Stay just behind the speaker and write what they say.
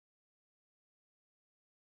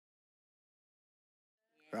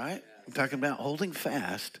right? I'm talking about holding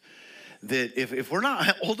fast. That if we're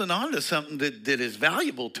not holding on to something that is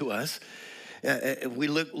valuable to us, we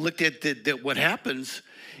looked at that what happens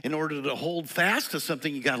in order to hold fast to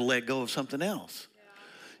something, you got to let go of something else.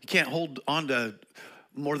 You can't hold on to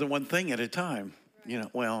more than one thing at a time.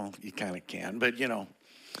 Well, you kind of can, but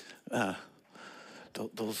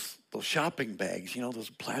those shopping bags,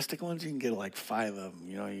 those plastic ones, you can get like 5 of them.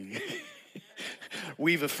 You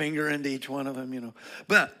weave a finger into each one of them.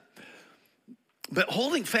 But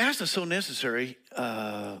holding fast is so necessary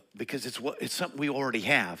because it's something we already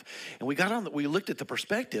have, and we looked at the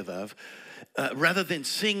perspective of rather than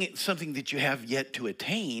seeing something that you have yet to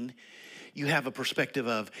attain, you have a perspective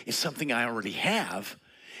of it's something I already have,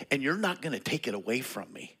 and you're not going to take it away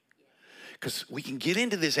from me. Because we can get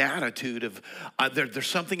into this attitude of there's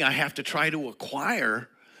something I have to try to acquire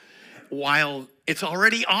while it's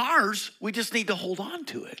already ours. We just need to hold on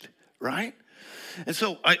to it, right? And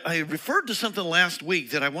so I referred to something last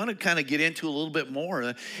week that I want to kind of get into a little bit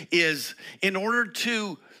more is in order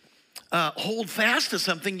to hold fast to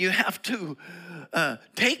something, you have to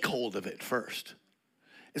take hold of it first.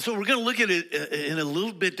 And so we're going to look at it in a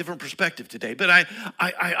little bit different perspective today. But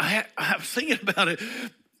I was thinking about it.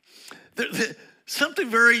 Something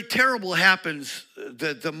very terrible happens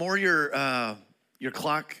the more your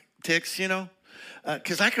clock ticks,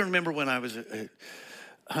 because I can remember when I was at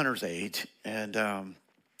Hunter's age and, in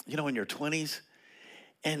your 20s.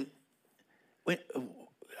 And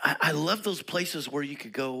I love those places where you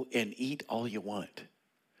could go and eat all you want.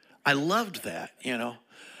 I loved that,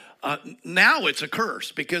 Now it's a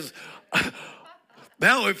curse because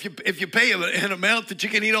now if you pay an amount that you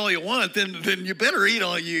can eat all you want, then you better eat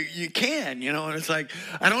all you can, and it's like,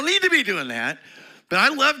 I don't need to be doing that. But I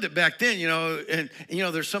loved it back then, and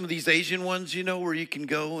there's some of these Asian ones, where you can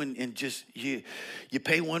go and just, you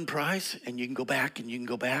pay one price and you can go back and you can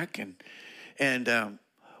go back. And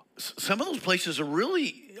some of those places are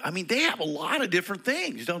really, they have a lot of different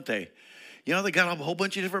things, don't they? They got a whole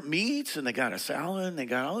bunch of different meats, and they got a salad, and they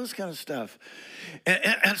got all this kind of stuff.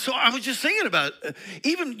 And so I was just thinking about,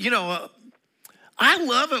 even, I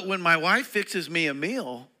love it when my wife fixes me a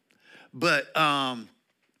meal, but,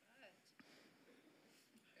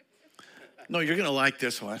 no, you're going to like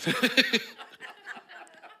this one. Because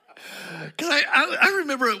I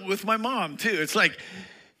remember it with my mom, too. It's like,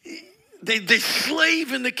 They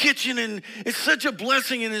slave in the kitchen, and it's such a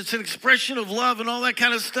blessing, and it's an expression of love and all that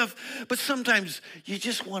kind of stuff. But sometimes you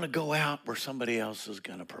just want to go out where somebody else is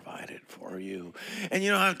going to provide it for you, and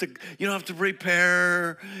you don't have to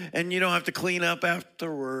prepare, and you don't have to clean up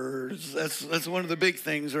afterwards. That's one of the big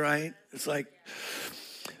things, right? It's like,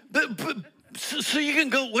 but so you can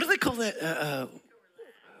go. What do they call that?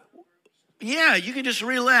 Yeah, you can just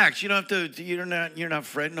relax. You don't have to, you're not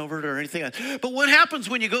fretting over it or anything else. But what happens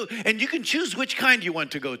when you go, and you can choose which kind you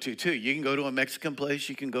want to go to, too. You can go to a Mexican place.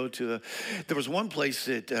 You can go to there was one place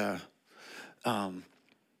that the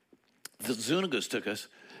Zunigas took us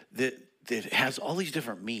that has all these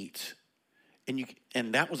different meats.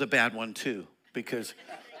 And that was a bad one, too, because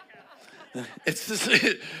it's this,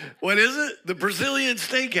 what is it? The Brazilian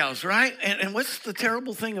steakhouse, right? And what's the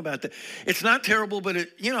terrible thing about that? It's not terrible, but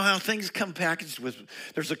you know how things come packaged with,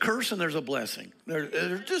 there's a curse and there's a blessing.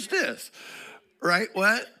 There just is, right?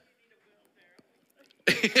 What?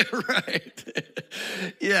 Right.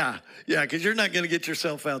 Yeah, because you're not going to get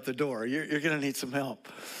yourself out the door. You're going to need some help.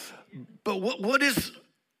 But what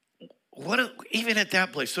even at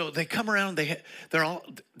that place, so they come around,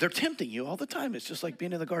 they're tempting you all the time. It's just like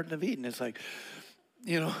being in the Garden of Eden. It's like,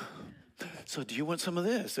 so do you want some of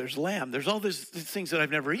this? There's lamb. There's all these things that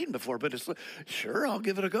I've never eaten before, but it's like, sure, I'll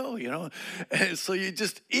give it a go, And so you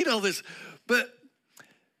just eat all this. But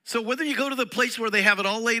so whether you go to the place where they have it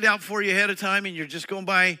all laid out for you ahead of time and you're just going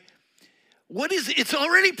by, it's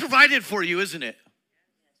already provided for you, isn't it?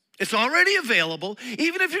 It's already available.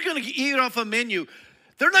 Even if you're going to eat off a menu,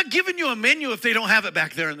 they're not giving you a menu if they don't have it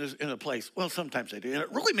back there in a place. Well, sometimes they do. And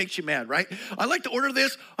it really makes you mad, right? I'd like to order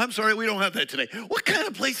this. I'm sorry, we don't have that today. What kind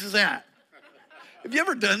of place is that? Have you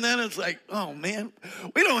ever done that? It's like, oh, man,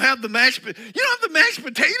 we don't have the mashed potatoes. You don't have the mashed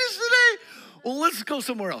potatoes today? Well, let's go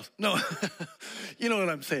somewhere else. No, you know what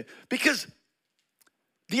I'm saying? Because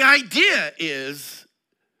the idea is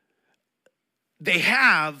they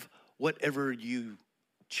have whatever you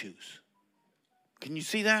choose. Can you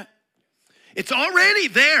see that? It's already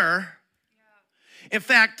there. In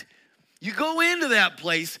fact, you go into that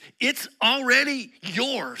place, it's already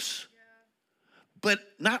yours. But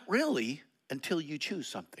not really until you choose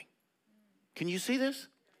something. Can you see this?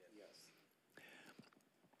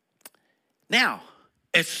 Now,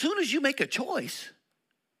 as soon as you make a choice,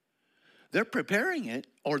 they're preparing it,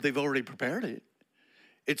 or they've already prepared it.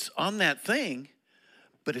 It's on that thing.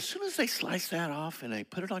 But as soon as they slice that off and they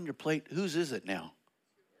put it on your plate, whose is it now?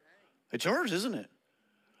 It's yours, isn't it?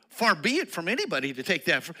 Far be it from anybody to take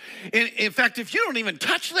that. In fact, if you don't even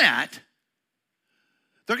touch that,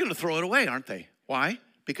 they're going to throw it away, aren't they? Why?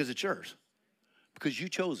 Because it's yours. Because you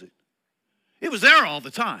chose it. It was there all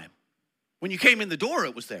the time. When you came in the door,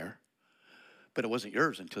 it was there. But it wasn't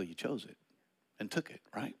yours until you chose it and took it,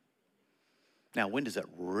 right? Now, when does it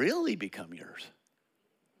really become yours?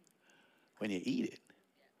 When you eat it.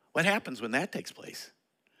 What happens when that takes place?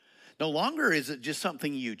 No longer is it just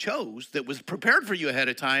something you chose that was prepared for you ahead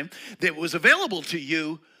of time, that was available to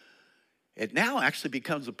you. It now actually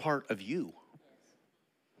becomes a part of you.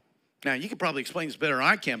 Now, you can probably explain this better than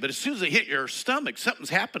I can, but as soon as it hit your stomach, something's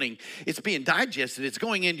happening. It's being digested. It's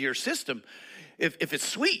going into your system. If it's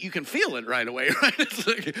sweet, you can feel it right away, right? It's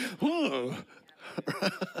like, whoa.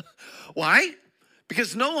 Why?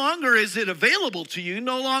 Because no longer is it available to you.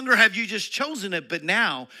 No longer have you just chosen it, but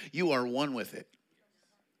now you are one with it.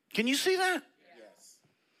 Can you see that? Yes.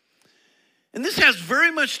 And this has very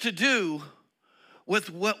much to do with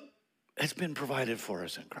what has been provided for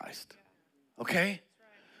us in Christ. Okay?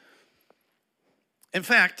 In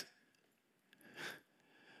fact,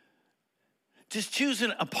 just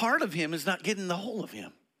choosing a part of him is not getting the whole of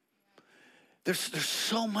him. There's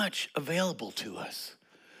so much available to us.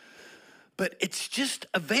 But it's just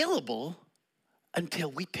available until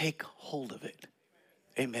we take hold of it.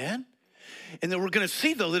 Amen? And then we're going to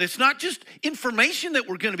see, though, that it's not just information that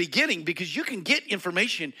we're going to be getting, because you can get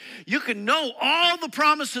information. You can know all the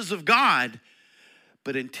promises of God,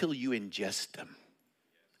 but until you ingest them,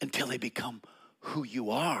 until they become who you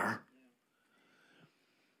are,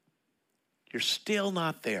 you're still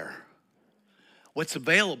not there. What's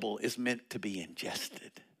available is meant to be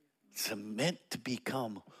ingested. It's meant to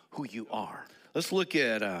become who you are. Let's look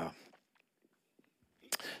at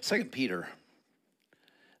 2 Peter.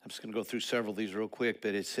 I'm just going to go through several of these real quick,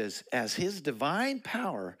 but it says, as his divine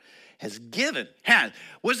power has given,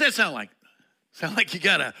 what does that sound like? Sound like you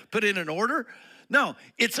got to put in an order? No,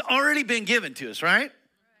 it's already been given to us, right?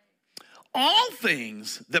 All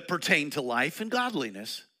things that pertain to life and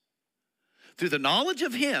godliness through the knowledge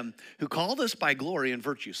of him who called us by glory and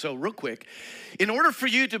virtue. So real quick, in order for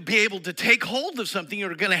you to be able to take hold of something,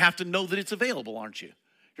 you're going to have to know that it's available, aren't you?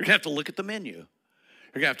 You're going to have to look at the menu. You're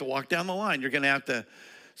going to have to walk down the line. You're going to have to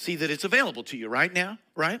see that it's available to you right now,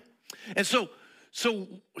 right? And so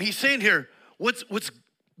he's saying here, what's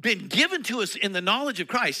been given to us in the knowledge of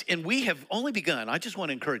Christ, and we have only begun. I just want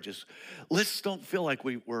to encourage us. Let's don't feel like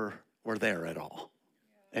we're there at all.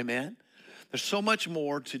 Amen? There's so much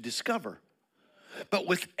more to discover. But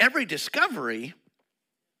with every discovery,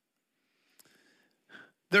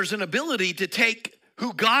 there's an ability to take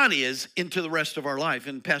who God is into the rest of our life.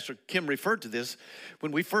 And Pastor Kim referred to this.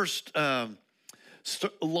 When we first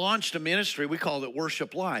launched a ministry, we called it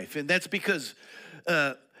Worship Life. And that's because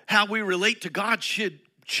how we relate to God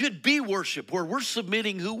should be worship, where we're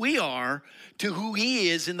submitting who we are to who he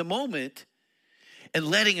is in the moment and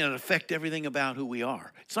letting it affect everything about who we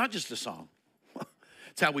are. It's not just a song.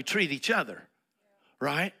 It's how we treat each other.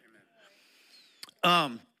 Right?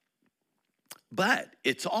 But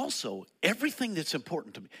it's also everything that's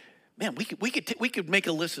important to me. Man, we could make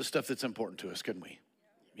a list of stuff that's important to us, couldn't we?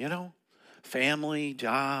 You know, family,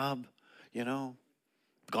 job, you know,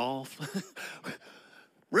 golf.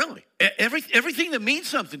 Really, everything that means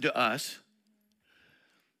something to us.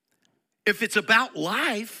 If it's about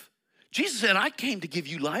life, Jesus said, "I came to give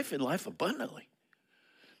you life and life abundantly."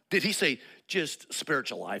 Did he say just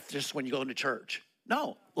spiritual life, just when you go into church?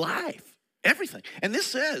 No, life, everything. And this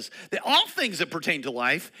says that all things that pertain to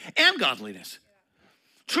life and godliness.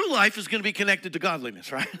 True life is going to be connected to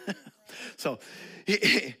godliness, right? So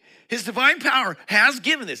his divine power has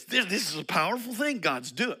given this. This is a powerful thing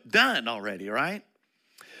God's done already, right?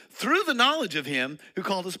 Through the knowledge of him who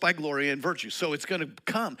called us by glory and virtue. So it's going to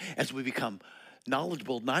come as we become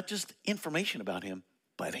knowledgeable, not just information about him,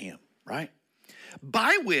 but him, right?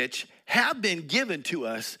 By which have been given to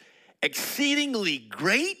us exceedingly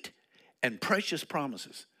great and precious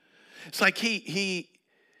promises. It's like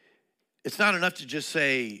it's not enough to just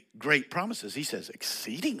say great promises. He says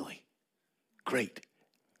exceedingly great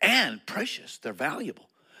and precious. They're valuable.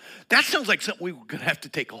 That sounds like something we're going to have to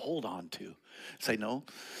take a hold on to. Say, no,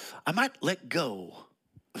 I might let go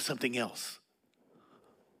of something else,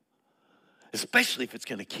 especially if it's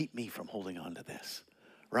going to keep me from holding on to this,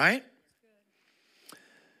 right?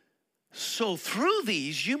 So through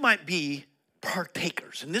these, you might be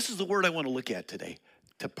partakers. And this is the word I want to look at today,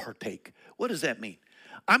 to partake. What does that mean?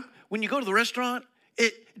 When you go to the restaurant,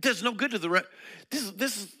 It does no good to the rest.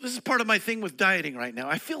 This is part of my thing with dieting right now.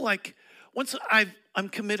 I feel like once I'm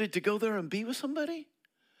committed to go there and be with somebody,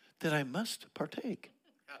 that I must partake.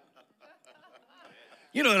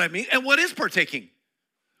 You know what I mean? And what is partaking?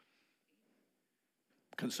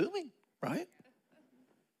 Consuming, right?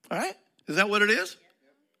 All right? Is that what it is?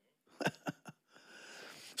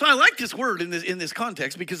 So I like this word in this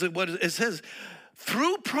context because of what it says.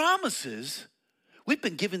 Through promises, we've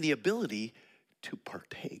been given the ability to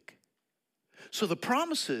partake. So the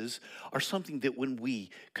promises are something that when we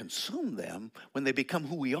consume them, when they become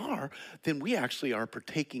who we are, then we actually are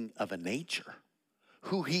partaking of a nature.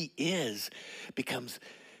 Who he is becomes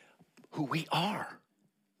who we are.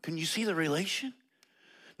 Can you see the relation?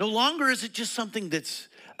 No longer is it just something that's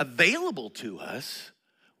available to us,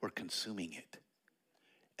 we're consuming it.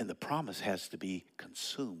 And the promise has to be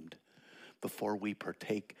consumed before we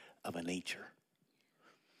partake of a nature.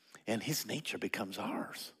 And his nature becomes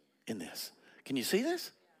ours in this. Can you see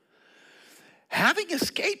this? Having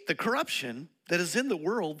escaped the corruption that is in the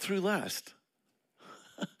world through lust.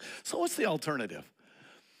 So what's the alternative?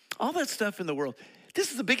 All that stuff in the world.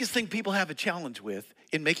 This is the biggest thing people have a challenge with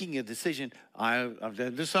in making a decision. I've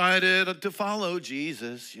decided to follow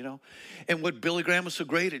Jesus, you know. And what Billy Graham was so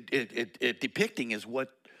great at depicting is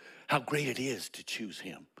how great it is to choose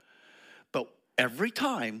him. But every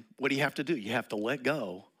time, what do you have to do? You have to let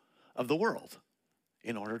go of the world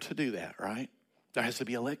in order to do that, right? There has to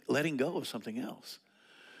be a letting go of something else.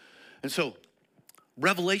 And so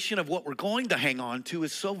revelation of what we're going to hang on to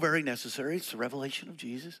is so very necessary. It's the revelation of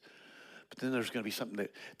Jesus. But then there's going to be something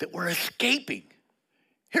that we're escaping.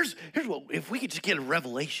 Here's what, if we could just get a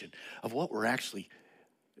revelation of what we're actually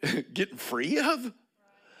getting free of.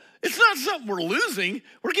 It's not something we're losing.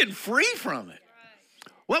 We're getting free from it.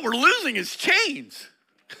 What we're losing is chains.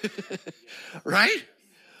 Right?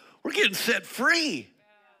 We're getting set free.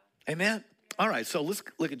 Amen? All right, so let's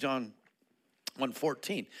look at John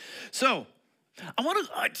 1:14. So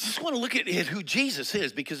I just want to look at who Jesus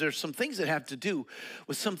is, because there's some things that have to do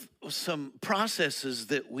with some processes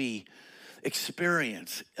that we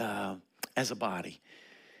experience as a body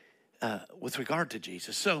with regard to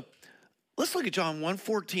Jesus. So let's look at John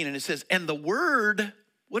 1:14, and it says, and the Word,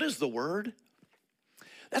 what is the Word?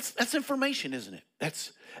 That's information, isn't it?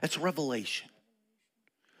 That's revelation,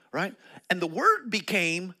 right? And the Word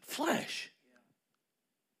became flesh.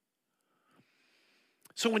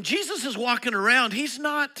 So when Jesus is walking around, he's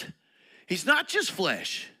not just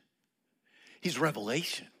flesh. He's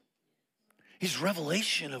revelation. He's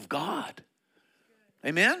revelation of God.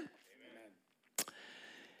 Amen?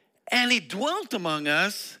 And he dwelt among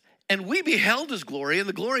us, and we beheld his glory, and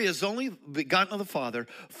the glory is only begotten of the Father,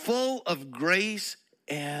 full of grace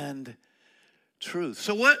and truth.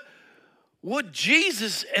 So what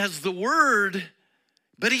Jesus as the Word,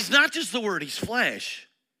 but he's not just the Word, he's flesh.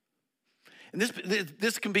 And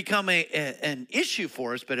this can become an issue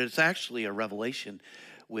for us, but it's actually a revelation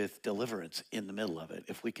with deliverance in the middle of it,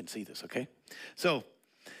 if we can see this, okay? So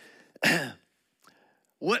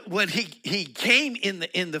what he came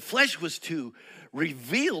in the flesh was to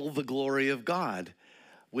reveal the glory of God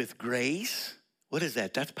with grace. What is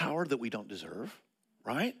that? That's power that we don't deserve,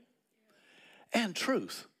 right? And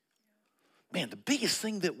truth. Man, the biggest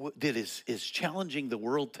thing that is challenging the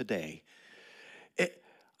world today,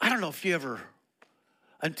 I don't know if you ever,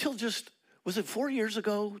 until just, was it 4 years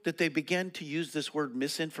ago that they began to use this word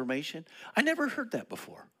misinformation? I never heard that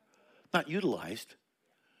before, not utilized.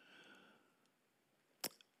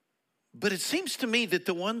 But it seems to me that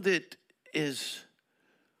the one that is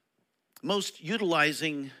most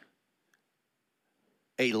utilizing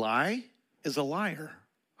a lie is a liar.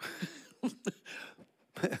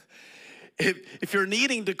 If you're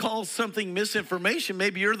needing to call something misinformation,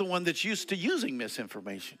 maybe you're the one that's used to using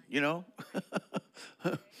misinformation, you know?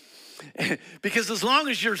 Because as long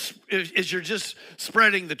as you're just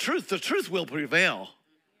spreading the truth will prevail.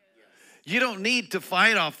 You don't need to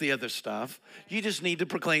fight off the other stuff. You just need to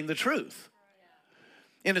proclaim the truth.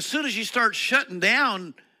 And as soon as you start shutting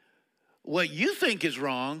down what you think is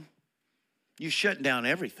wrong, you're shutting down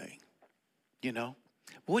everything, you know?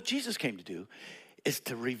 What Jesus came to do is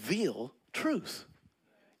to reveal truth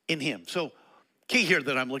in him. So key here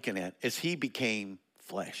that I'm looking at is he became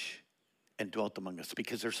flesh and dwelt among us,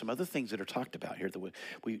 because there's some other things that are talked about here that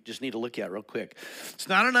we just need to look at real quick. It's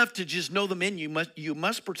not enough to just know the menu. You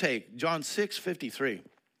must partake. John 6:53.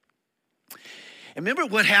 And remember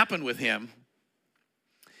what happened with him.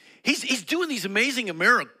 He's doing these amazing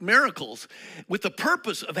miracles with the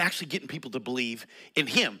purpose of actually getting people to believe in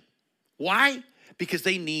him. Why? Because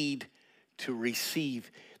they need to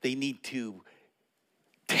receive, they need to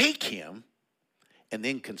take him and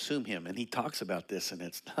then consume him. And he talks about this, and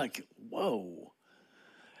it's like, whoa.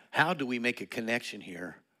 How do we make a connection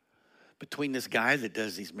here between this guy that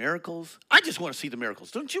does these miracles? I just want to see the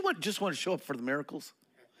miracles. Don't you just want to show up for the miracles?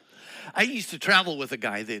 I used to travel with a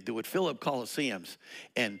guy that would fill up coliseums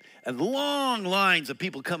and long lines of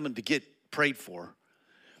people coming to get prayed for.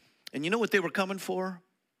 And you know what they were coming for?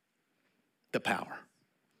 The power.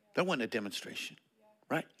 That wasn't a demonstration,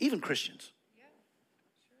 right? Even Christians.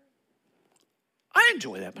 I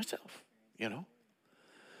enjoy that myself, you know.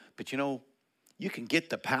 But you know, you can get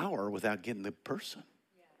the power without getting the person.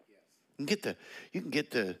 You can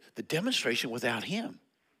get the demonstration without him.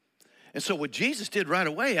 And so what Jesus did right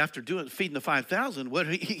away after feeding the 5,000, what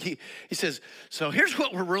he says, so here's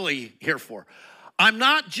what we're really here for. I'm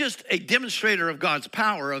not just a demonstrator of God's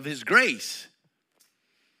power, of his grace.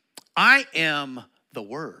 I am the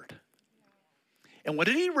Word. And what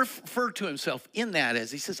did he refer to himself in that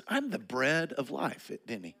as? He says, I'm the bread of life,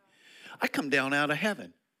 didn't he? I come down out of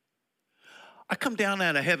heaven. I come down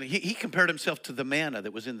out of heaven. He compared himself to the manna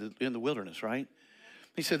that was in the wilderness, right?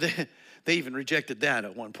 He said they even rejected that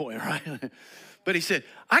at one point, right? But he said,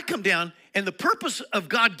 I come down, and the purpose of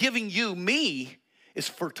God giving you me is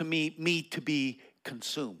for me to be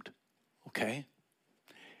consumed. Okay?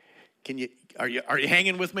 Are you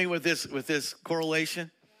hanging with me with this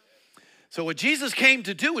correlation? So what Jesus came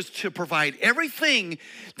to do is to provide everything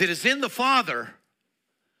that is in the Father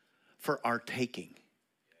for our taking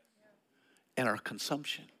and our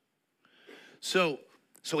consumption. So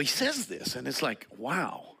he says this, and it's like,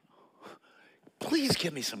 wow. Please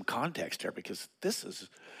give me some context here, because this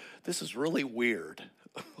is really weird.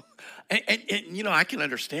 and you know, I can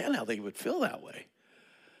understand how they would feel that way,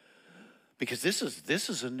 because this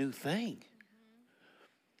is a new thing.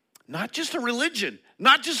 Not just a religion,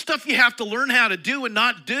 not just stuff you have to learn how to do and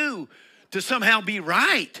not do to somehow be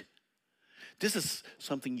right. This is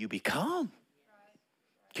something you become.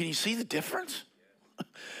 Can you see the difference?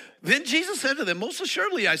 Then Jesus said to them, most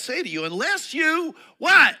assuredly I say to you, unless you,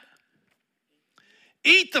 what?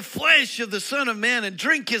 Eat the flesh of the Son of Man and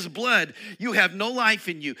drink his blood, you have no life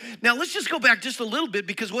in you. Now let's just go back just a little bit,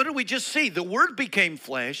 because what did we just see? The Word became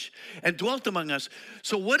flesh and dwelt among us.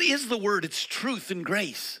 So what is the Word? It's truth and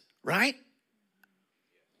grace, right?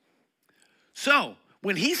 So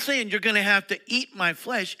when he's saying you're going to have to eat my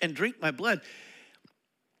flesh and drink my blood,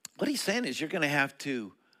 what he's saying is you're going to have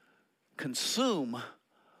to consume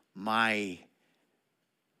my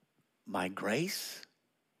grace,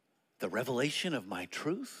 the revelation of my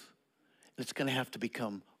truth. It's going to have to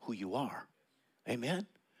become who you are. Amen?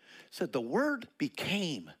 So the Word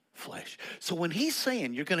became flesh. So when he's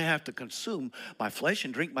saying you're going to have to consume my flesh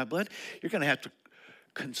and drink my blood, you're going to have to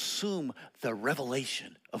consume the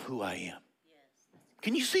revelation of who I am.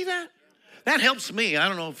 Can you see that? That helps me. I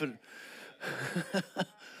don't know if it...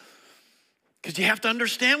 Because you have to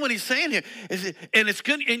understand what he's saying here. And it's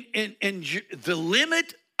good. And the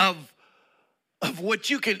limit of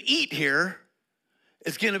what you can eat here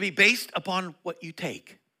is going to be based upon what you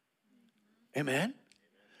take. Amen?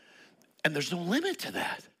 And there's no limit to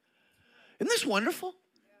that. Isn't this wonderful?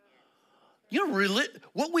 You know,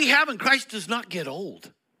 what we have in Christ does not get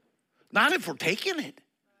old. Not if we're taking it.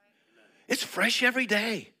 It's fresh every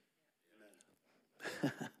day.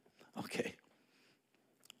 Okay.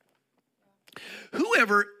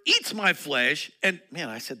 Whoever eats my flesh, and man,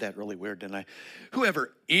 I said that really weird, didn't I?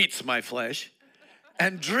 Whoever eats my flesh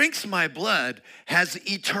and drinks my blood has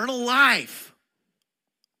eternal life,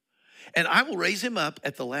 and I will raise him up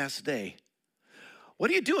at the last day.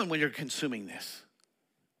 What are you doing when you're consuming this?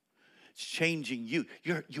 It's changing you.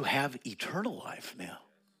 You have eternal life now.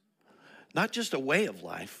 Not just a way of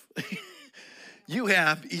life. You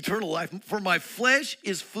have eternal life. For my flesh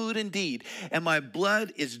is food indeed, and my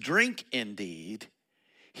blood is drink indeed.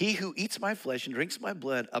 He who eats my flesh and drinks my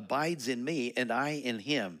blood abides in me, and I in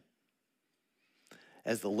him.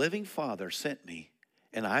 As the living Father sent me,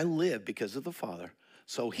 and I live because of the Father,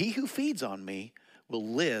 so he who feeds on me will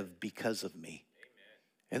live because of me.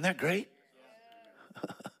 Amen. Isn't that great?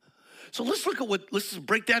 So let's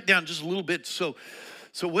break that down just a little bit. So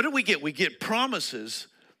what do we get? We get promises,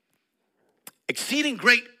 exceeding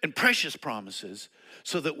great and precious promises,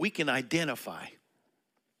 so that we can identify.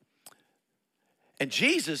 And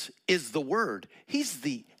Jesus is the Word. He's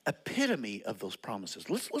the epitome of those promises.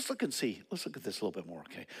 Let's look and see. Let's look at this a little bit more,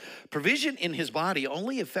 okay? Provision in his body,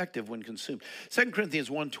 only effective when consumed. 2 Corinthians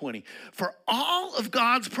 1:20. For all of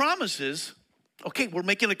God's promises, okay, we're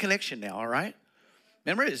making a connection now, all right?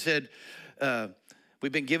 Remember it said,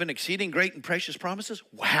 we've been given exceeding great and precious promises?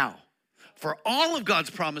 Wow. For all of God's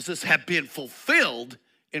promises have been fulfilled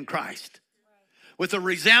in Christ. With a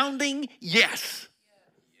resounding yes.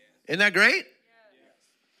 Isn't that great?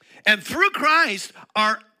 And through Christ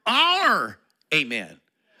are our amen.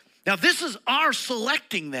 Now, this is our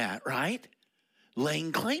selecting that, right?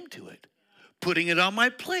 Laying claim to it, putting it on my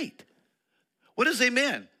plate. What is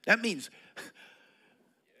amen? That means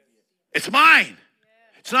it's mine.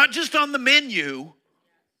 It's not just on the menu.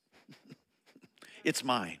 It's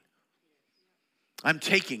mine. I'm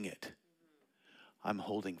taking it. I'm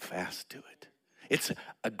holding fast to it. It's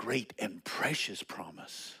a great and precious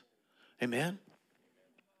promise. Amen?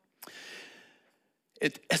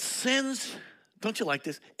 It ascends, don't you like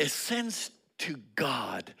this? Ascends to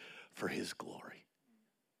God for his glory.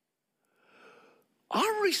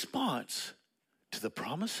 Our response to the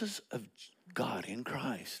promises of God in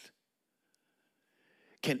Christ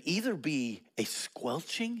can either be a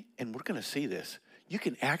squelching, and we're going to see this. You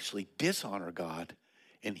can actually dishonor God,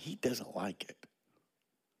 and he doesn't like it.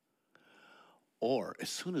 Or as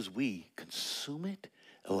soon as we consume it,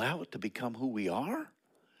 allow it to become who we are,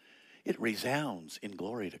 it resounds in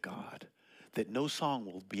glory to God that no song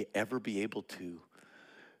will ever be able to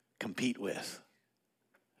compete with.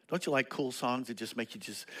 Don't you like cool songs that just make you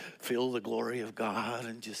just feel the glory of God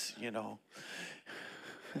and just,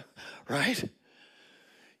 right?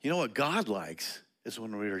 You know what God likes is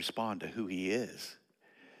when we respond to who he is.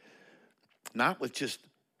 Not with just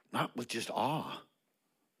awe,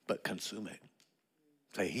 but consume it.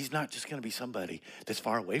 Say, he's not just going to be somebody that's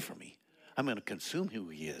far away from me. I'm going to consume who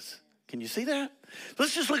he is. Can you see that?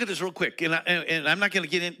 Let's just look at this real quick. And I'm not going to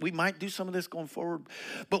get in. We might do some of this going forward.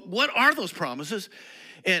 But what are those promises?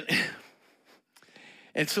 And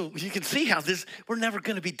so you can see how we're never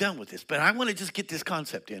going to be done with this. But I want to just get this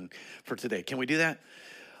concept in for today. Can we do that?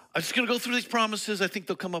 I'm just going to go through these promises. I think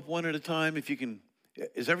they'll come up one at a time. If you can,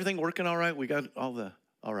 is everything working all right? We got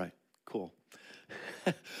all right, cool.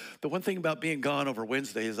 The one thing about being gone over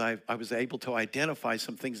Wednesday is I was able to identify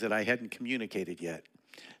some things that I hadn't communicated yet.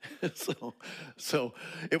 So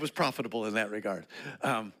it was profitable in that regard.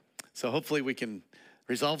 So hopefully we can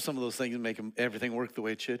resolve some of those things and make everything work the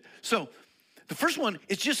way it should. So the first one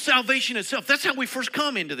is just salvation itself. That's how we first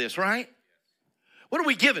come into this, right? What are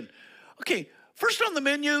we given? Okay, first on the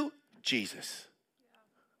menu, Jesus.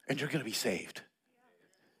 And you're going to be saved.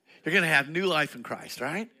 You're going to have new life in Christ,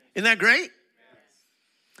 right? Isn't that great?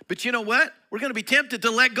 But you know what? We're going to be tempted to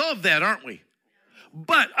let go of that, aren't we?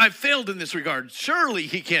 But I've failed in this regard. Surely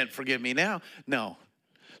he can't forgive me now. No.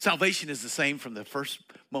 Salvation is the same from the first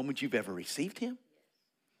moment you've ever received him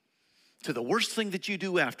to the worst thing that you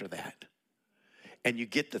do after that. And you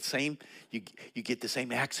get the same, you get the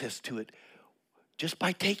same access to it just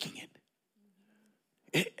by taking it.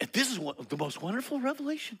 This is the most wonderful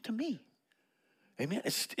revelation to me. Amen.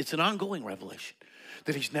 It's an ongoing revelation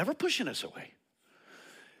that he's never pushing us away.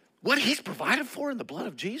 What he's provided for in the blood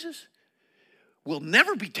of Jesus will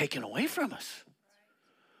never be taken away from us.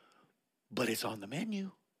 But it's on the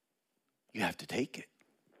menu. You have to take it.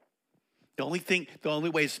 The only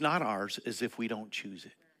way it's not ours is if we don't choose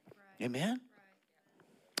it. Amen?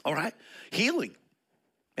 All right. Healing.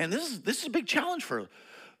 And this is a big challenge for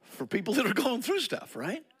people that are going through stuff,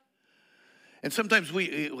 right? And sometimes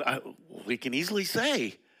we can easily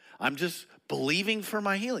say, I'm just believing for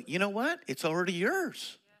my healing. You know what? It's already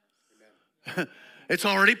yours. It's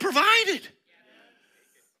already provided.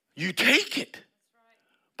 You take it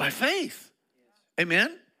by faith.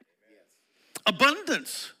 Amen?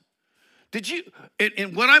 Abundance. Did you,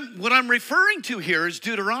 and what I'm referring to here is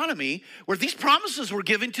Deuteronomy, where these promises were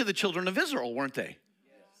given to the children of Israel, weren't they?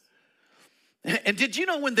 And did you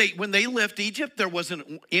know when they left Egypt, there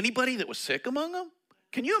wasn't anybody that was sick among them?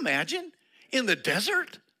 Can you imagine? In the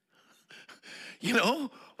desert?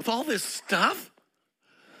 With all this stuff?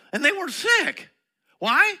 And they weren't sick.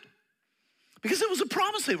 Why? Because it was a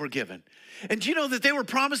promise they were given. And do you know that they were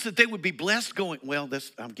promised that they would be blessed going,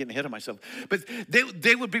 I'm getting ahead of myself. But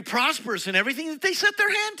they would be prosperous in everything that they set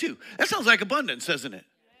their hand to. That sounds like abundance, doesn't it?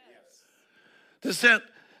 Yes.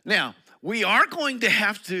 Now, we are going to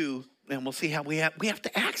have to, and we'll see how we have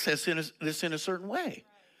to access this in a certain way.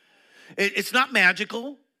 It's not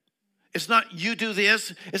magical. It's not you do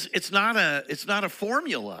this. It's not a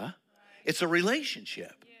formula. It's a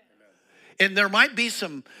relationship. And there might be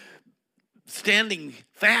some standing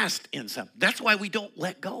fast in something. That's why we don't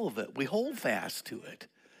let go of it. We hold fast to it.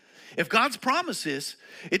 If God's promises,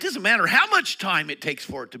 it doesn't matter how much time it takes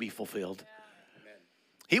for it to be fulfilled.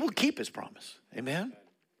 He will keep his promise. Amen?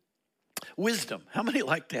 Wisdom. How many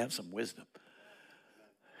like to have some wisdom?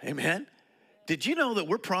 Amen? Did you know that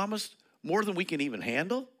we're promised more than we can even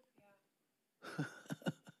handle?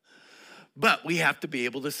 But we have to be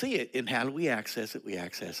able to see it. And how do we access it? We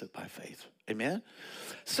access it by faith. Amen?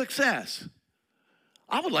 Success.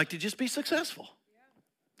 I would like to just be successful.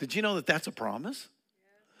 Did you know that that's a promise?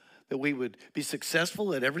 That we would be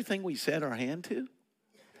successful at everything we set our hand to?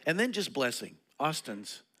 And then just blessing.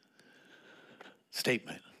 Austin's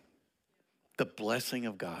statement. The blessing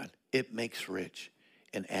of God. It makes rich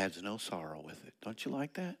and adds no sorrow with it. Don't you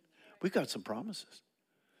like that? We've got some promises.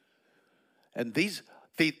 And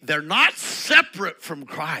they're not separate from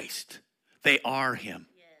Christ. They are him.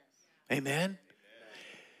 Yes. Amen?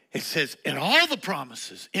 It says, and all the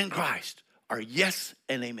promises in Christ are yes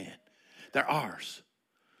and amen. They're ours.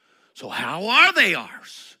 So how are they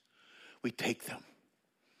ours? We take them.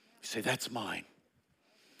 We say, that's mine.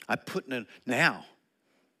 I put in now.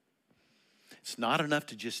 It's not enough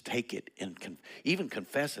to just take it and even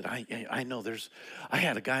confess it. I know I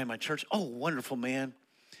had a guy in my church, wonderful man.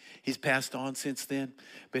 He's passed on since then.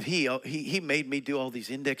 But he made me do all these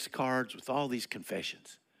index cards with all these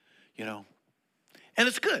confessions, you know. And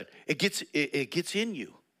it's good. It gets in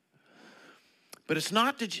you. But it's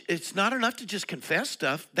not enough to just confess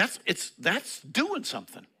stuff. That's doing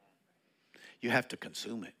something. You have to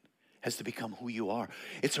consume it. It has to become who you are.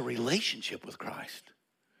 It's a relationship with Christ.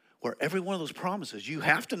 Where every one of those promises, you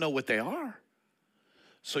have to know what they are.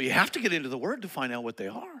 So you have to get into the Word to find out what they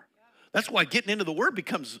are. That's why getting into the Word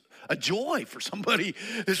becomes a joy for somebody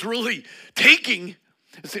that's really taking.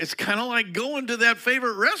 It's kind of like going to that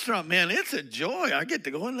favorite restaurant, man. It's a joy. I get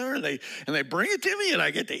to go in there and they bring it to me and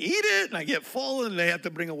I get to eat it and I get full and they have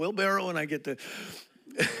to bring a wheelbarrow and I get to.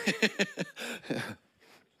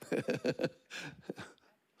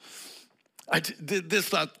 This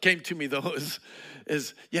thought came to me though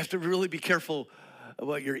is you have to really be careful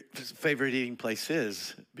what your favorite eating place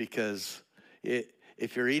is, because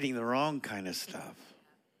if you're eating the wrong kind of stuff,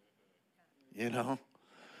 you know,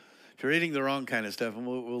 if you're eating the wrong kind of stuff, and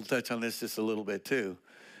we'll touch on this just a little bit too,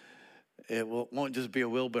 it won't just be a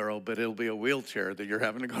wheelbarrow, but it'll be a wheelchair that you're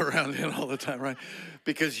having to go around in all the time, right?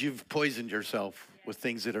 Because you've poisoned yourself with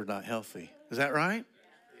things that are not healthy. Is that right?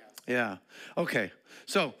 Yeah. Okay.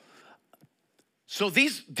 So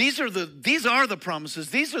these are the promises.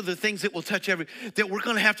 These are the things that will touch that we're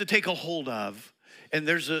going to have to take a hold of. And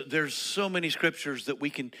there's so many scriptures that we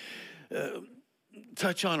can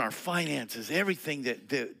touch on our finances, everything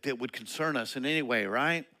that would concern us in any way,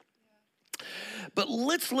 right? But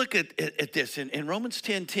let's look at this in Romans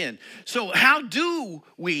 10:10. So how do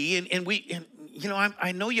we, and you know,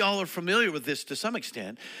 I know y'all are familiar with this to some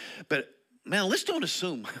extent, but man, let's don't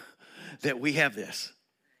assume that we have this.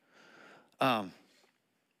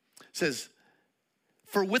 It says,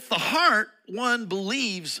 for with the heart one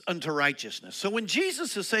believes unto righteousness. So when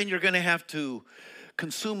Jesus is saying you're going to have to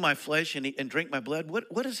consume my flesh and drink my blood,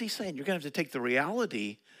 what is he saying? You're going to have to take the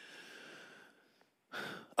reality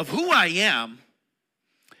of who I am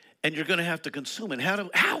and you're going to have to consume it.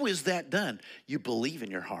 How is that done? You believe in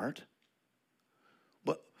your heart.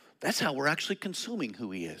 But that's how we're actually consuming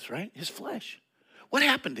who he is, right? His flesh. What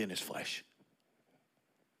happened in his flesh?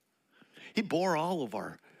 He bore all of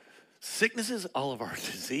our sicknesses, all of our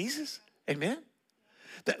diseases. Amen?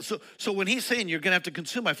 So when he's saying you're going to have to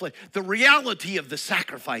consume my flesh, the reality of the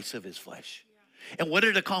sacrifice of his flesh and what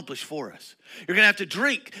it accomplished for us. You're going to have to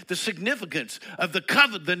drink the significance of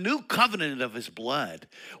the new covenant of his blood.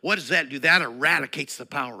 What does that do? That eradicates the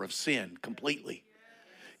power of sin completely.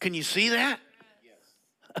 Can you see that?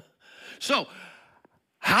 Yes. So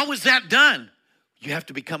how is that done? You have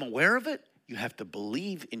to become aware of it. You have to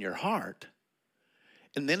believe in your heart.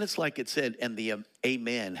 And then it's like it said, and the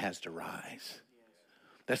amen has to rise.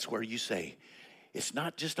 That's where you say, it's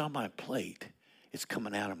not just on my plate. It's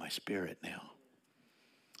coming out of my spirit now.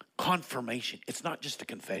 Confirmation. It's not just a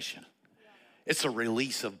confession. It's a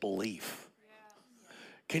release of belief.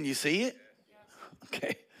 Can you see it?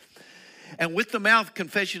 Okay. And with the mouth,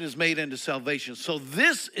 confession is made unto salvation. So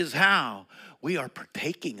this is how we are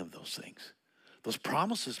partaking of those things. Those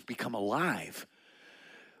promises become alive.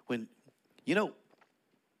 When, you know,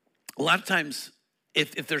 a lot of times,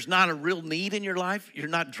 if there's not a real need in your life, you're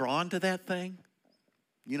not drawn to that thing.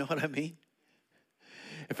 You know what I mean?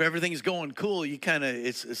 If everything's going cool, you kind of,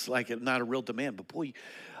 it's like not a real demand. But boy,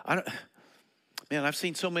 I've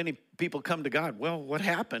seen so many people come to God. Well, what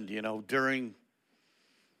happened, you know,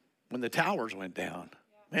 when the towers went down?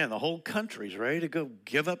 Man, the whole country's ready to go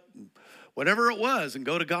give up whatever it was and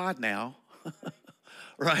go to God now.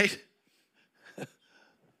 Right?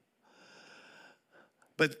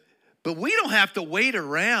 But we don't have to wait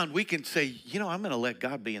around. We can say, you know, I'm going to let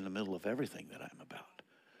God be in the middle of everything that I'm about.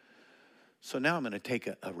 So now I'm going to take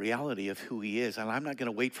a reality of who he is, and I'm not going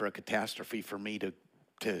to wait for a catastrophe for me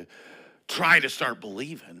to try to start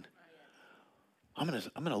believing. I'm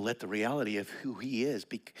gonna let the reality of who he is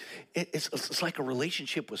be. It's like a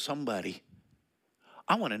relationship with somebody.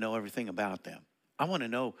 I want to know everything about them. I want to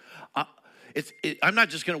know. I'm not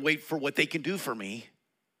just gonna wait for what they can do for me.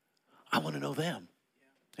 I want to know them.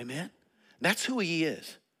 Amen. That's who he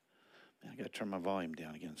is. Man, I got to turn my volume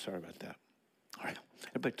down again. Sorry about that. All right,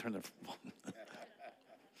 everybody, turn their volume.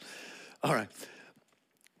 All right.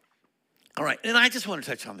 All right, and I just want to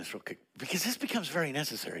touch on this real quick because this becomes very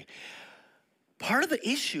necessary. Part of the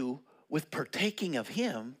issue with partaking of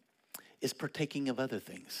him is partaking of other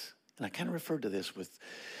things. And I kind of referred to this with,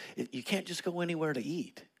 you can't just go anywhere to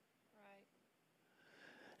eat.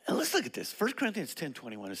 Right. And let's look at this. 1 Corinthians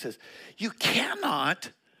 10:21, it says, you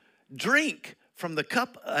cannot drink from the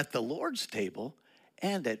cup at the Lord's table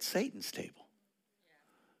and at Satan's table.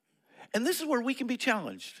 Yeah. And this is where we can be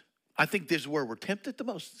challenged. I think this is where we're tempted the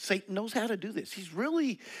most. Satan knows how to do this. He's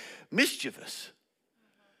really mischievous.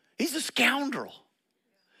 He's a scoundrel.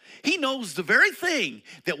 He knows the very thing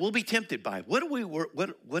that we'll be tempted by. What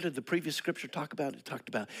did the previous scripture talk about? It talked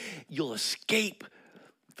about you'll escape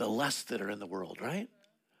the lusts that are in the world, right?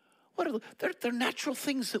 They're natural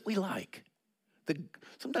things that we like.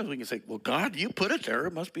 Sometimes we can say, well, God, you put it there.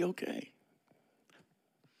 It must be okay.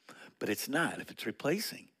 But it's not if it's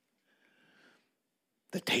replacing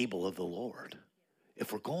the table of the Lord.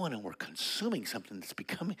 If we're going and we're consuming something that's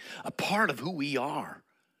becoming a part of who we are.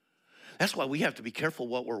 That's why we have to be careful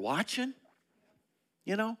what we're watching.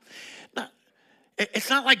 You know? It's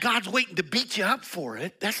not like God's waiting to beat you up for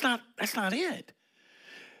it. That's not it.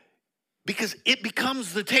 Because it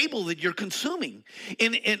becomes the table that you're consuming.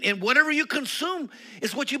 And whatever you consume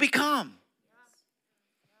is what you become.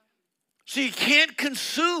 So you can't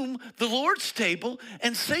consume the Lord's table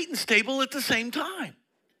and Satan's table at the same time.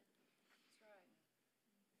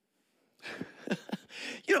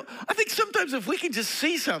 You know, I think sometimes if we can just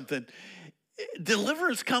see something,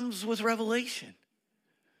 deliverance comes with revelation.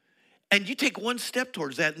 And you take one step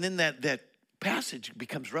towards that, and then that passage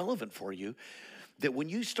becomes relevant for you, that when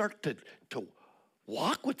you start to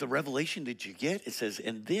walk with the revelation that you get, it says,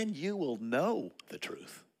 and then you will know the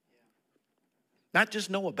truth. Not just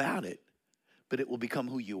know about it, but it will become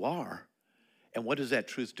who you are. And what does that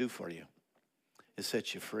truth do for you? It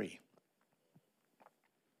sets you free.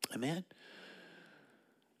 Amen?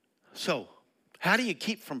 So, how do you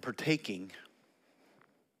keep from partaking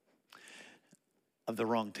of the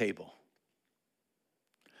wrong table?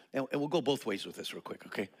 And we'll go both ways with this real quick,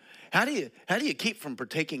 okay? How do you keep from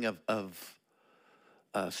partaking of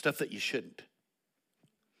stuff that you shouldn't?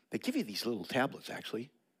 They give you these little tablets, actually.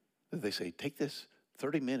 They say, take this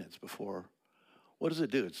 30 minutes before. What does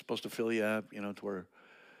it do? It's supposed to fill you up, to where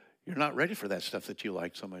you're not ready for that stuff that you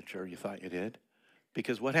liked so much or you thought you did.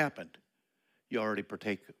 Because what happened? You already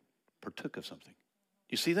partook of something.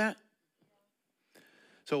 You see that?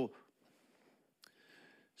 So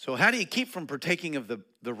how do you keep from partaking of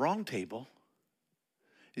the wrong table?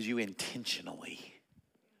 Is you intentionally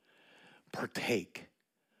partake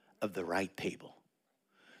of the right table.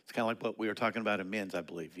 It's kind of like what we were talking about in men's, I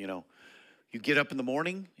believe. You get up in the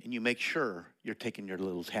morning and you make sure you're taking your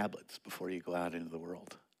little tablets before you go out into the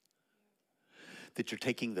world. That you're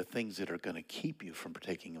taking the things that are going to keep you from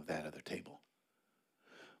partaking of that other table.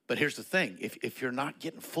 But here's the thing. If you're not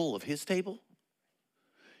getting full of his table,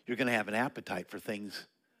 you're going to have an appetite for things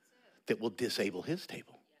that will disable his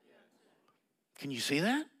table. Can you see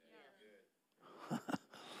that?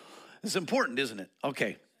 It's important, isn't it?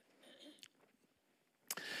 Okay.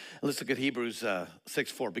 Let's look at Hebrews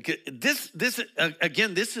 6:4. Because this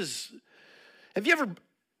is, have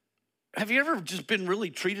you ever just been really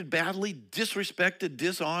treated badly, disrespected,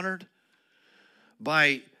 dishonored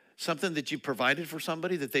by something that you provided for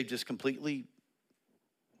somebody that they've just completely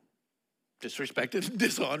disrespected and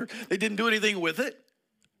dishonored? They didn't do anything with it.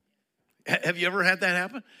 Have you ever had that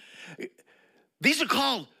happen? These are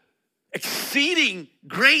called exceeding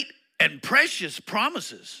great and precious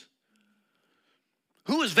promises.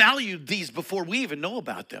 Who has valued these before we even know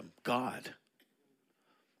about them? God.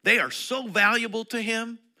 They are so valuable to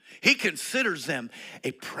him. He considers them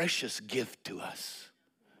a precious gift to us.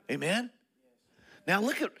 Amen? Now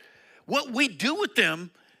look at what we do with them.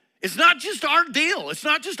 It's not just our deal. It's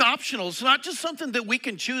not just optional. It's not just something that we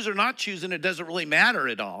can choose or not choose, and it doesn't really matter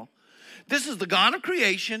at all. This is the God of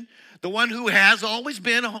creation, the one who has always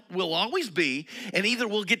been, will always be, and either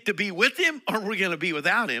we'll get to be with him or we're going to be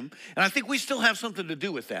without him. And I think we still have something to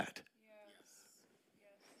do with that.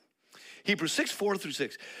 Hebrews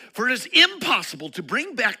 6:4-6. For it is impossible to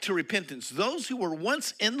bring back to repentance those who were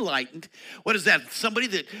once enlightened. What is that? Somebody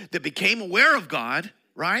that became aware of God,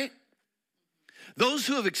 right? Those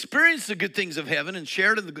who have experienced the good things of heaven and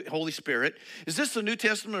shared in the Holy Spirit. Is this the New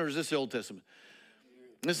Testament or is this the Old Testament?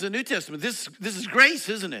 This is the New Testament. This is grace,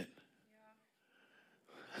 isn't it?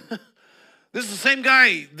 This is the same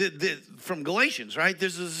guy from Galatians, right?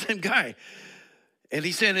 This is the same guy. And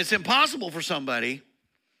he's saying it's impossible for somebody,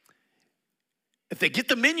 if they get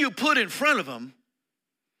the menu put in front of them,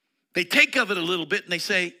 they take of it a little bit and they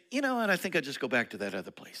say, you know what, I think I'll just go back to that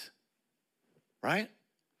other place. Right?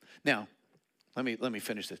 Now, let me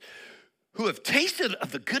finish this. Who have tasted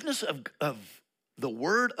of the goodness of the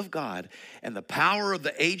word of God and the power of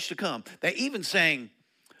the age to come. They even sang,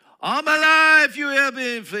 all my life you have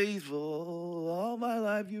been faithful. All my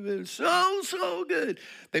life you've been so good.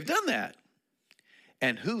 They've done that.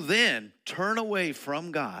 And who then turn away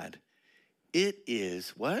from God. It is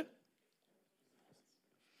what?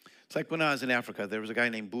 It's like when I was in Africa, there was a guy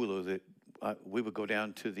named Bulu that we would go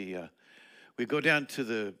down to the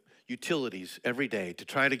utilities every day to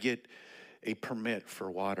try to get a permit for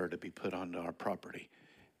water to be put onto our property.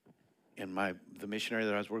 And the missionary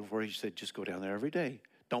that I was working for, he said, just go down there every day.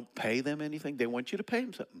 Don't pay them anything. They want you to pay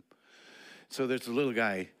them something. So there's a little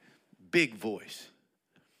guy, big voice.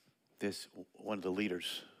 This one of the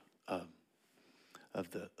leaders of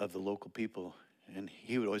the local people, and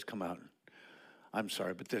he would always come out. I'm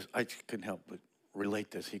sorry, but this I couldn't help but relate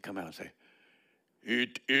this. He'd come out and say,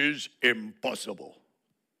 "It is impossible."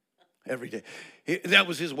 Every day. That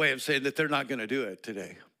was his way of saying that they're not going to do it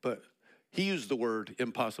today. But he used the word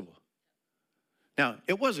impossible. Now,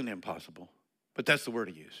 it wasn't impossible, but that's the word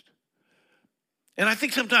he used. And I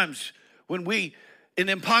think sometimes when an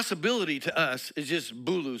impossibility to us is just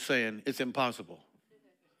Bulu saying it's impossible.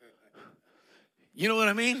 You know what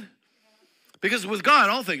I mean? Because with God,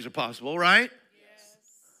 all things are possible, right?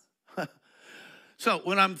 Yes. So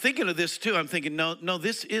when I'm thinking of this too, I'm thinking, no,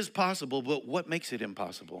 this is possible, but what makes it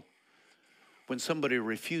impossible? When somebody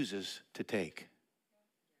refuses to take.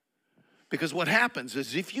 Because what happens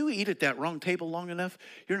is if you eat at that wrong table long enough,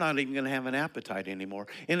 you're not even going to have an appetite anymore.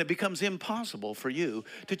 And it becomes impossible for you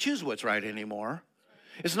to choose what's right anymore.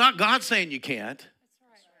 It's not God saying you can't.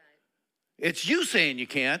 It's you saying you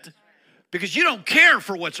can't because you don't care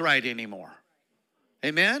for what's right anymore.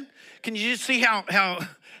 Amen? Can you just see how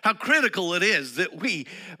critical it is that we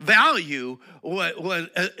value what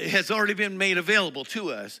has already been made available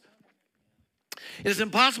to us? It is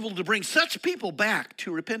impossible to bring such people back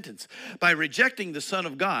to repentance by rejecting the Son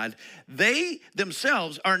of God. They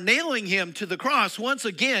themselves are nailing him to the cross once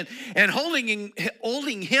again and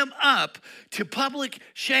holding him up to public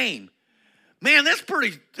shame. Man, that's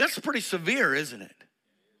pretty severe, isn't it?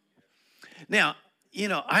 Now,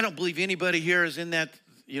 I don't believe anybody here is in that,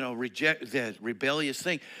 reject that rebellious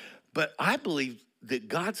thing, but I believe that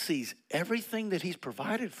God sees everything that he's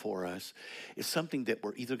provided for us is something that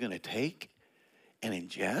we're either going to take and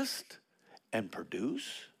ingest and produce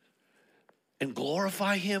and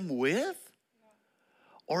glorify him with,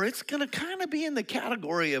 or it's going to kind of be in the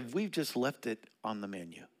category of we've just left it on the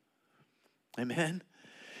menu. Amen?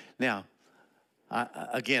 Now,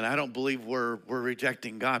 I don't believe we're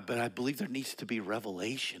rejecting God, but I believe there needs to be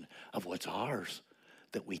revelation of what's ours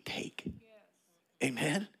that we take. Yes.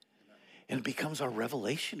 Amen? And it becomes our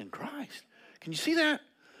revelation in Christ. Can you see that?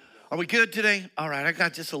 Are we good today? All right, I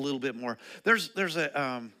got just a little bit more. There's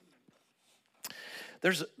a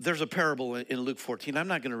parable in Luke 14. I'm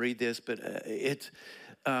not going to read this, but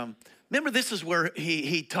remember this is where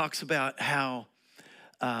he talks about how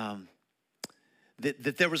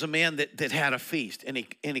that there was a man that had a feast, and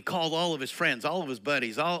he called all of his friends, all of his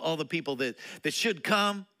buddies, all the people that should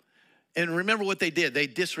come. And remember what they did. They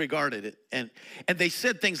disregarded it. And they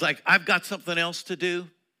said things like, I've got something else to do.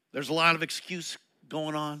 There's a lot of excuse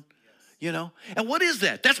going on. And what is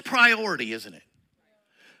that? That's priority, isn't it?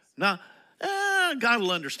 Now, God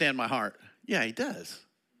will understand my heart. Yeah, he does.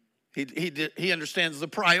 He understands the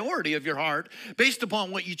priority of your heart based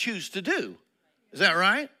upon what you choose to do. Is that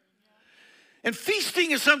right? And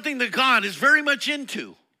feasting is something that God is very much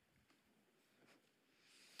into.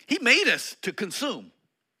 He made us to consume.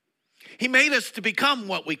 He made us to become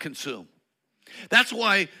what we consume. That's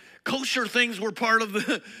why kosher things were part of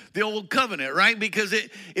the old covenant, right? Because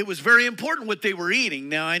it was very important what they were eating.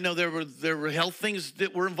 Now, I know there were health things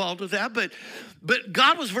that were involved with that, but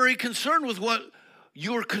God was very concerned with what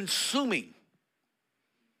you're consuming.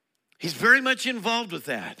 He's very much involved with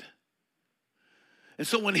that. And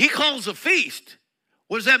so when he calls a feast,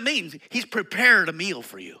 what does that mean? He's prepared a meal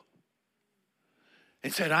for you.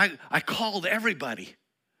 And said, I called everybody.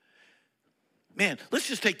 Man, let's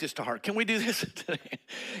just take this to heart. Can we do this today?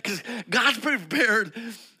 Because God's prepared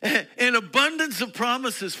an abundance of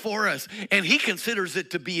promises for us, and he considers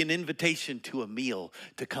it to be an invitation to a meal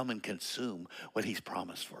to come and consume what he's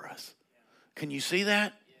promised for us. Can you see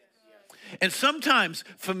that? And sometimes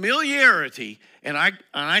familiarity, and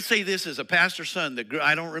I say this as a pastor's son, that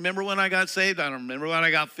I don't remember when I got saved. I don't remember when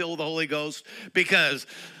I got filled with the Holy Ghost, because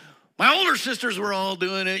my older sisters were all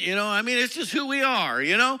doing it, I mean, it's just who we are,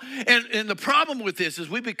 And the problem with this is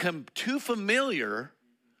we become too familiar,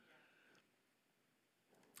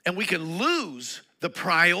 and we can lose the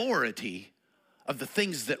priority of the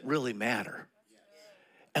things that really matter.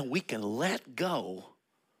 And we can let go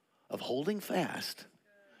of holding fast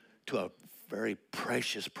to a very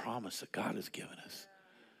precious promise that God has given us.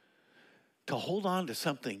 To hold on to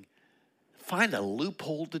something, find a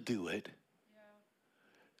loophole to do it,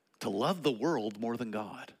 to love the world more than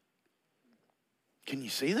God. Can you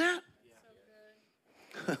see that?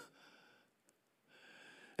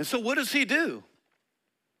 And so what does he do?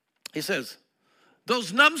 He says,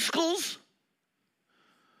 those numbskulls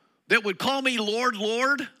that would call me Lord,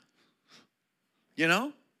 Lord,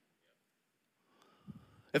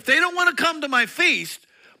 if they don't want to come to my feast,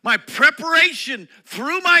 my preparation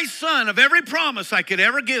through my son of every promise I could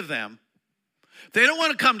ever give them, if they don't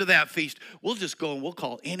want to come to that feast, we'll just go and we'll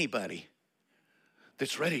call anybody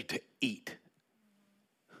that's ready to eat.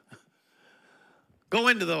 Go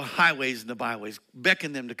into the highways and the byways,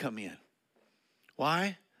 beckon them to come in.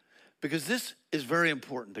 Why? Because this is very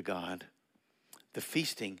important to God, the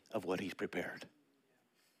feasting of what he's prepared.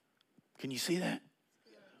 Can you see that?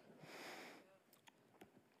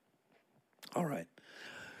 All right.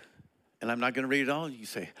 And I'm not going to read it all. You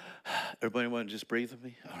say, everybody want to just breathe with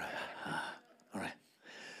me? All right. All right.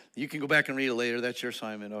 You can go back and read it later. That's your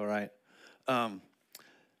assignment. All right.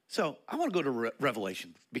 So I want to go to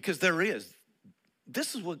Revelation, because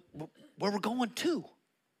this is where we're going to.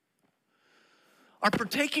 Our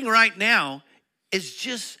partaking right now is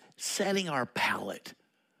just setting our palate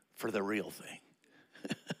for the real thing,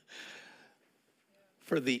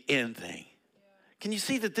 for the end thing. Can you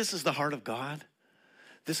see that this is the heart of God?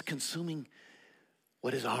 This consuming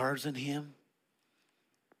what is ours in him?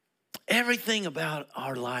 Everything about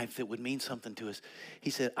our life that would mean something to us.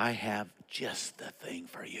 He said, I have just the thing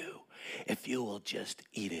for you, if you will just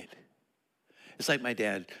eat it. It's like my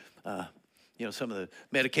dad, some of the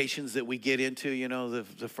medications that we get into,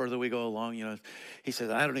 the further we go along, he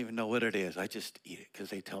says, I don't even know what it is. I just eat it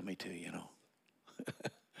because they tell me to,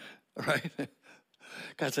 Right?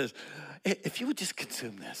 God says, if you would just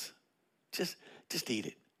consume this, just eat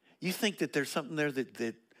it. You think that there's something there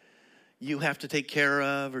that you have to take care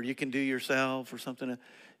of, or you can do yourself or something,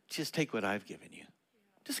 just take what I've given you.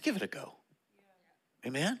 Just give it a go.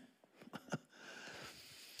 Amen?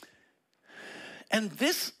 And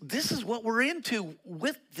this is what we're into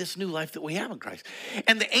with this new life that we have in Christ.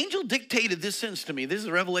 And the angel dictated this sentence to me. This is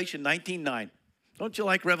Revelation 19:9. Don't you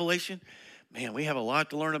like Revelation? Man, we have a lot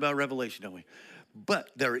to learn about Revelation, don't we? But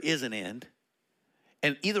there is an end.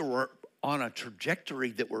 And either we're on a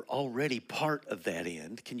trajectory that we're already part of that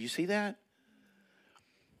end. Can you see that?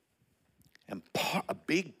 And a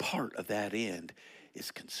big part of that end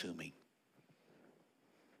is consuming.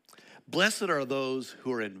 Blessed are those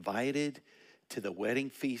who are invited to the wedding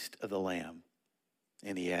feast of the Lamb.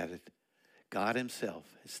 And he added, God himself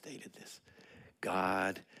has stated this.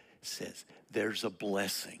 God says there's a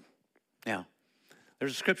blessing. Now,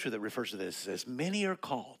 there's a scripture that refers to this. It says, many are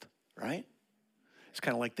called, right? It's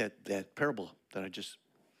kind of like that parable that I just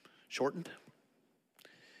shortened.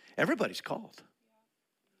 Everybody's called.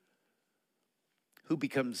 Who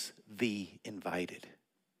becomes the invited?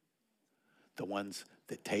 The ones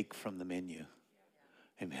that take from the menu.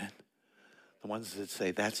 Amen. The ones that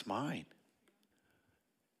say, that's mine.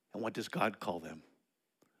 And what does God call them?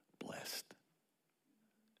 Blessed.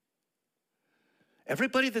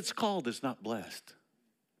 Everybody that's called is not blessed.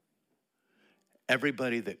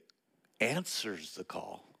 Everybody that answers the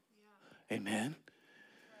call. Amen.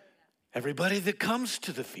 Everybody that comes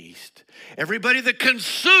to the feast, everybody that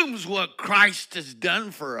consumes what Christ has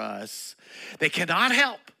done for us, they cannot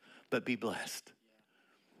help but be blessed.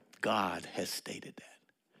 God has stated that.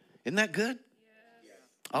 Isn't that good? Yes.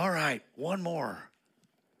 All right, one more.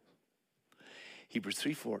 Hebrews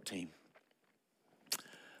 3:14.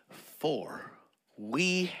 For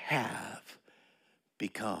we have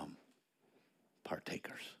become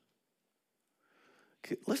partakers.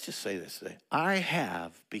 Let's just say this today. I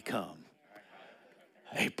have become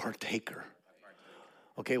a partaker.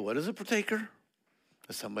 Okay, what is a partaker?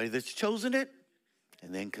 Somebody that's chosen it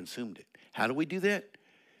and then consumed it. How do we do that?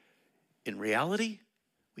 In reality,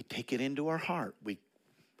 We take it into our heart. We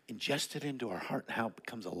ingest it into our heart. And how it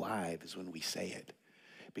becomes alive is when we say it.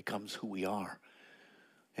 It becomes who we are.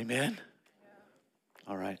 Amen? Yeah.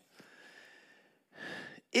 All right.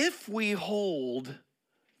 If we hold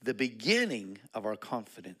the beginning of our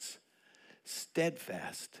confidence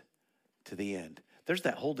steadfast to the end. There's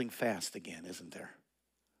that holding fast again, isn't there?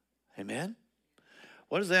 Amen?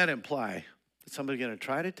 What does that imply? Is somebody going to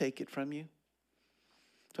try to take it from you?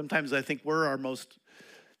 Sometimes I think we're our most...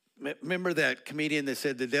 Remember that comedian that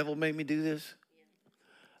said, the devil made me do this?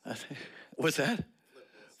 Yeah. What's that?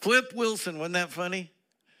 Flip Wilson. Wasn't that funny?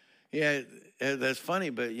 Yeah, that's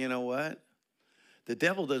funny, but you know what? The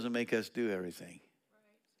devil doesn't make us do everything.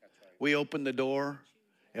 We open the door,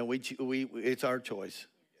 and it's our choice.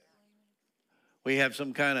 We have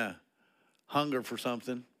some kind of hunger for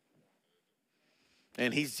something,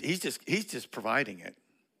 and he's just providing it.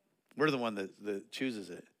 We're the one that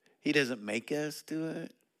chooses it. He doesn't make us do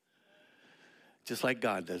it, just like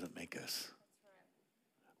God doesn't make us.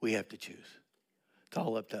 We have to choose. It's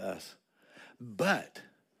all up to us. But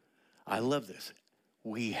I love this.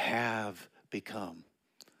 We have become.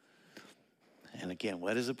 And again,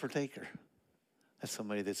 what is a partaker? That's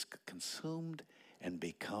somebody that's consumed and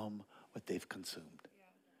become what they've consumed.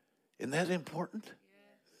 Yeah. Isn't that important?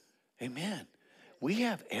 Yes. Amen. We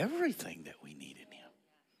have everything that we need in him.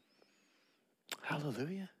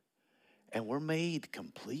 Hallelujah. And we're made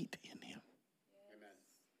complete in him.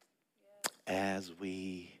 Amen. As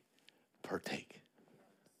we partake.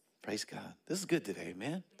 Praise God. This is good today,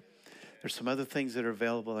 man. There's some other things that are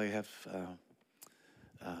available. I have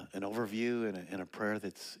an overview and a prayer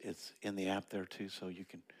it's in the app there too, so you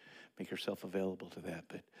can make yourself available to that.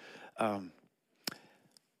 But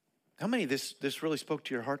how many this really spoke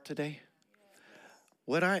to your heart today?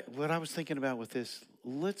 What I was thinking about with this,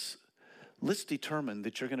 let's determine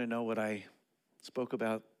that you're going to know what I spoke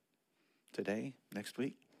about today, next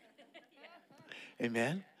week.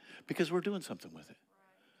 Amen? Because we're doing something with it.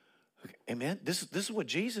 Okay. Amen? This is what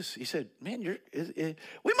Jesus, he said, man, we might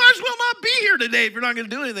as well not be here today if you're not going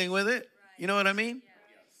to do anything with it. Right. You know what I mean?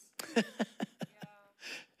 Yes.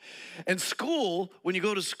 And school, when you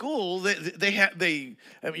go to school, I mean,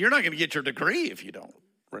 you're not going to get your degree if you don't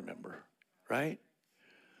remember, right?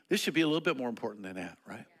 This should be a little bit more important than that,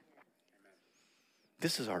 right?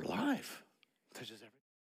 This is our life. There's just